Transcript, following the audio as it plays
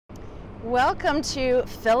Welcome to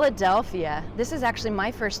Philadelphia. This is actually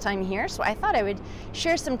my first time here, so I thought I would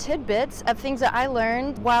share some tidbits of things that I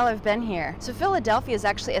learned while I've been here. So Philadelphia is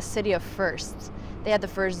actually a city of firsts. They had the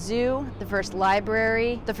first zoo, the first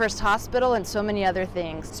library, the first hospital, and so many other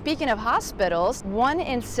things. Speaking of hospitals, 1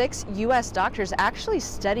 in 6 US doctors actually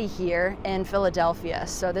study here in Philadelphia,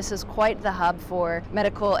 so this is quite the hub for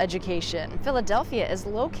medical education. Philadelphia is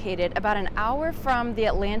located about an hour from the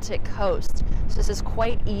Atlantic coast, so this is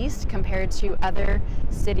quite east compared to other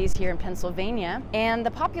cities here in Pennsylvania, and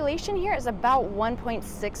the population here is about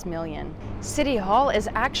 1.6 million. City Hall is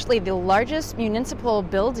actually the largest municipal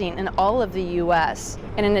building in all of the US.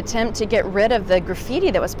 In an attempt to get rid of the graffiti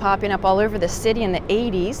that was popping up all over the city in the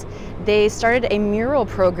 80s, they started a mural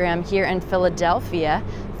program here in Philadelphia.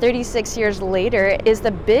 36 years later, is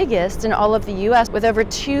the biggest in all of the US with over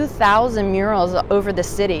 2,000 murals over the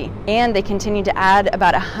city. And they continue to add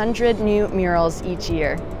about 100 new murals each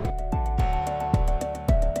year.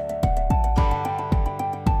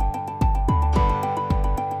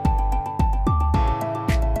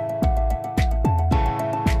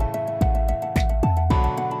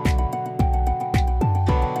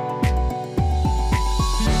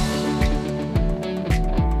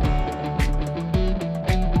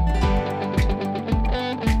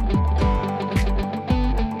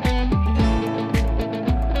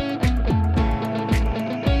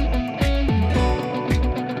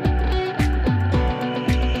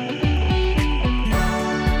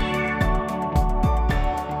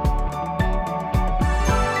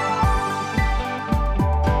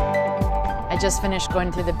 Just finished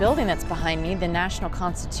going through the building that's behind me, the National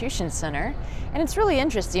Constitution Center, and it's really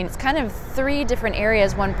interesting. It's kind of 3 different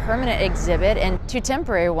areas, 1 permanent exhibit and 2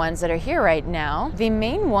 temporary ones that are here right now. The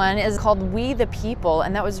main one is called We the People,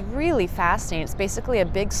 and that was really fascinating. It's basically a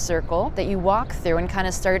big circle that you walk through and kind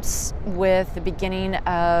of starts with the beginning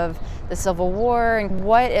of the Civil War and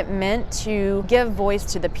what it meant to give voice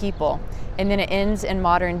to the people. And then it ends in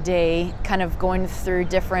modern day, kind of going through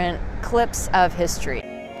different clips of history.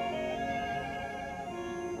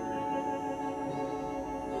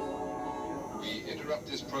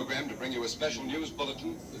 This program to bring you a special news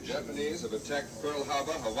bulletin. The Japanese have attacked Pearl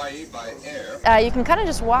Harbor, Hawaii by air. You can kind of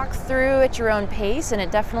just walk through at your own pace, and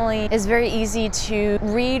it definitely is very easy to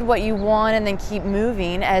read what you want and then keep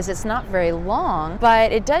moving, as it's not very long,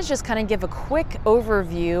 but it does just kind of give a quick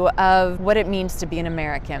overview of what it means to be an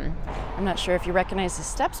American. I'm not sure if you recognize the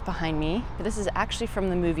steps behind me, but this is actually from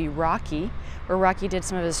the movie Rocky, where Rocky did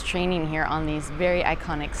some of his training here on these very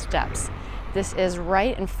iconic steps. This is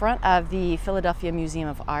right in front of the Philadelphia Museum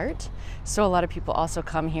of Art, so a lot of people also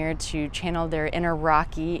come here to channel their inner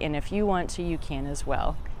Rocky, and if you want to, you can as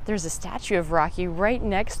well. There's a statue of Rocky right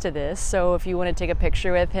next to this, so if you want to take a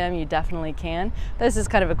picture with him, you definitely can. This is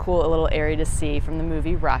kind of a cool little area to see from the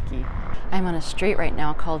movie Rocky. I'm on a street right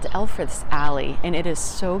now called Elfreth's Alley, and it is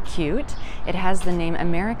so cute. It has the name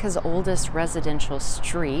America's Oldest Residential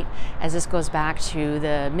Street, as this goes back to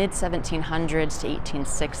the mid-1700s to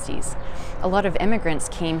 1860s. A lot of immigrants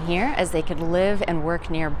came here as they could live and work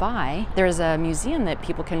nearby. There's a museum that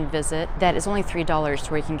people can visit that is only $3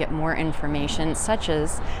 to where you can get more information, such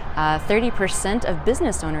as 30% of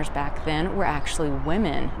business owners back then were actually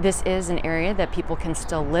women. This is an area that people can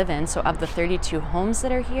still live in, so of the 32 homes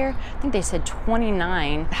that are here, I think they said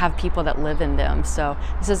 29 have people that live in them. So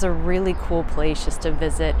this is a really cool place just to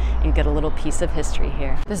visit and get a little piece of history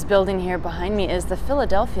here. This building here behind me is the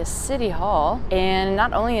Philadelphia City Hall, and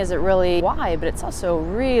not only is it really wide, but it's also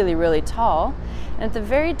really, really tall. And at the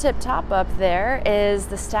very tip top up there is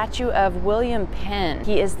the statue of William Penn.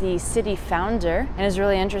 He is the city founder, and it's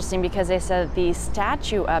really interesting because they said the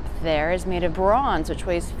statue up there is made of bronze, which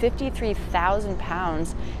weighs 53,000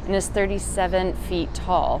 pounds and is 37 feet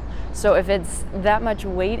tall. So if it's that much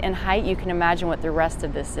weight and height, you can imagine what the rest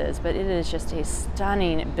of this is, but it is just a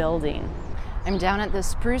stunning building. I'm down at the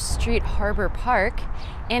Spruce Street Harbor Park,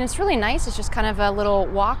 and it's really nice. It's just kind of a little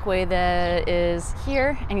walkway that is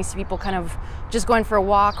here, and you see people kind of just going for a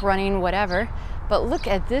walk, running, whatever. But look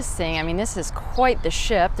at this thing. I mean, this is quite the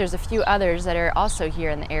ship. There's a few others that are also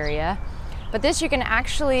here in the area. But this you can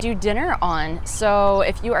actually do dinner on. So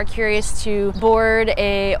if you are curious to board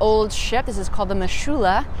an old ship, this is called the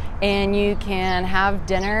Moshula, and you can have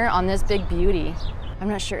dinner on this big beauty. I'm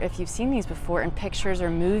not sure if you've seen these before in pictures or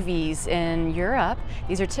movies in Europe.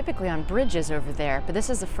 These are typically on bridges over there, but this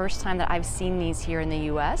is the first time that I've seen these here in the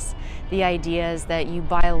US. The idea is that you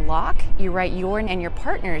buy a lock, you write your and your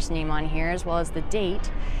partner's name on here as well as the date.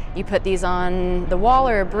 You put these on the wall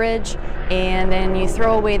or a bridge, and then you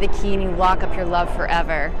throw away the key and you lock up your love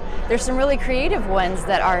forever. There's some really creative ones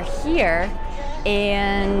that are here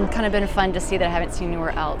and kind of been fun to see that I haven't seen anywhere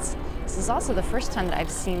else. This is also the first time that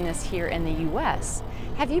I've seen this here in the US.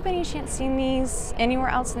 Have you by any chance seen these anywhere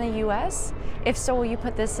else in the US? If so, will you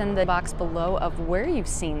put this in the box below of where you've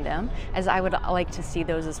seen them, as I would like to see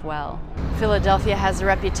those as well. Philadelphia has a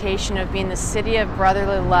reputation of being the city of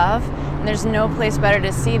brotherly love, and there's no place better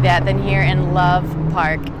to see that than here in Love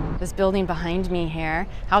Park. This building behind me here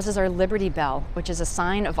houses our Liberty Bell, which is a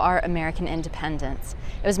sign of our American independence.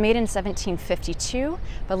 It was made in 1752,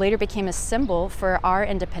 but later became a symbol for our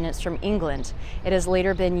independence from England. It has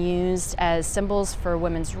later been used as symbols for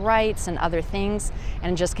women's rights and other things,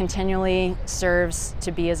 and just continually serves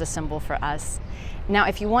to be as a symbol for us. Now,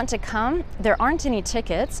 if you want to come, there aren't any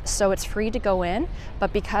tickets, so it's free to go in,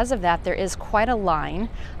 but because of that, there is quite a line.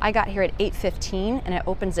 I got here at 8:15 and it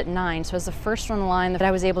opens at 9, so it was the first one in line that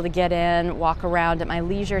I was able to get in, walk around at my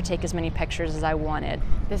leisure, take as many pictures as I wanted.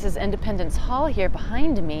 This is Independence Hall here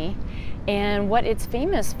behind me, and what it's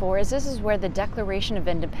famous for is this is where the Declaration of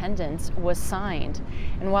Independence was signed.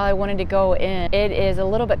 And while I wanted to go in, it is a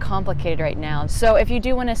little bit complicated right now. So if you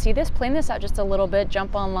do want to see this, plan this out just a little bit,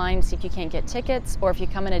 jump online, see if you can't get tickets, or if you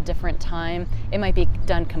come in a different time, it might be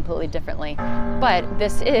done completely differently. But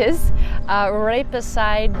this is right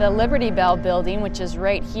beside the Liberty Bell building, which is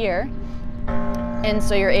right here. And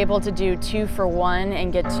so you're able to do 2 for 1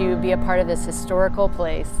 and get to be a part of this historical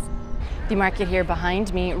place. The market here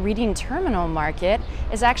behind me, Reading Terminal Market,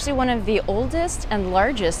 is actually one of the oldest and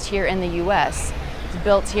largest here in the US. It's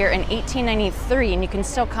built here in 1893, and you can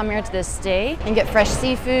still come here to this day and get fresh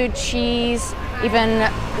seafood, cheese, even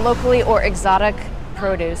locally or exotic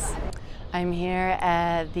produce. I'm here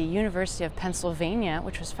at the University of Pennsylvania,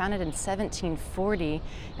 which was founded in 1740,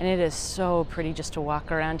 and it is so pretty just to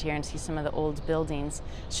walk around here and see some of the old buildings.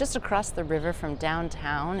 It's just across the river from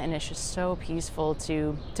downtown, and it's just so peaceful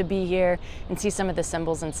to be here and see some of the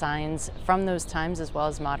symbols and signs from those times as well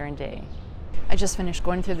as modern day. I just finished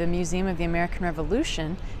going through the Museum of the American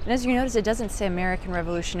Revolution, and as you notice, it doesn't say American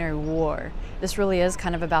Revolutionary War. This really is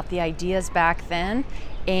kind of about the ideas back then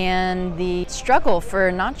and the struggle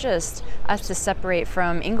for not just us to separate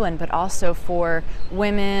from England, but also for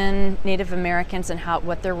women, Native Americans, and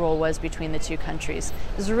what their role was between the two countries.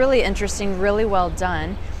 It was really interesting, really well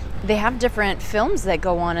done. They have different films that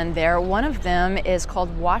go on in there. One of them is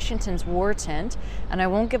called Washington's War Tent, and I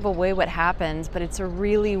won't give away what happens, but it's a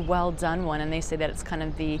really well done one, and they say that it's kind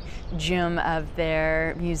of the gem of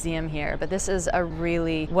their museum here. But this is a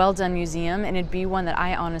really well done museum, and it'd be one that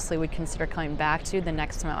I honestly would consider coming back to the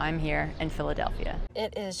next time I'm here in Philadelphia.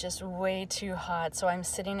 It is just way too hot, so I'm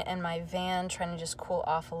sitting in my van trying to just cool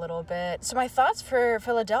off a little bit. So my thoughts for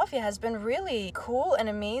Philadelphia has been really cool and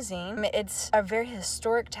amazing. It's a very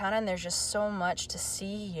historic town, and there's just so much to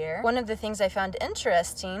see here. One of the things I found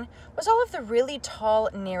interesting was all of the really tall,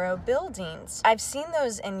 narrow buildings. I've seen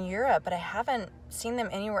those in Europe, but I haven't seen them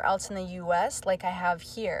anywhere else in the US like I have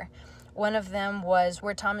here. One of them was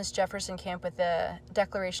where Thomas Jefferson camped with the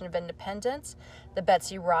Declaration of Independence. The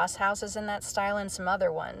Betsy Ross House is in that style, and some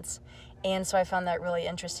other ones. And so I found that really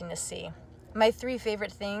interesting to see. My 3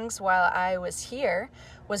 favorite things while I was here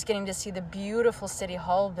was getting to see the beautiful City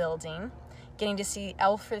Hall building, getting to see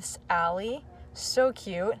Elfreth's Alley, so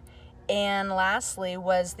cute, and lastly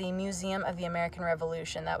was the Museum of the American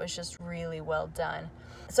Revolution. That was just really well done.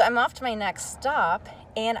 So I'm off to my next stop,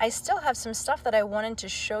 and I still have some stuff that I wanted to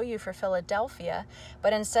show you for Philadelphia,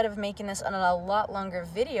 but instead of making this on a lot longer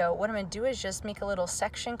video, what I'm going to do is just make a little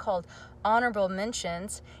section called Honorable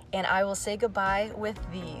Mentions, and I will say goodbye with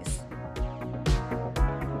these.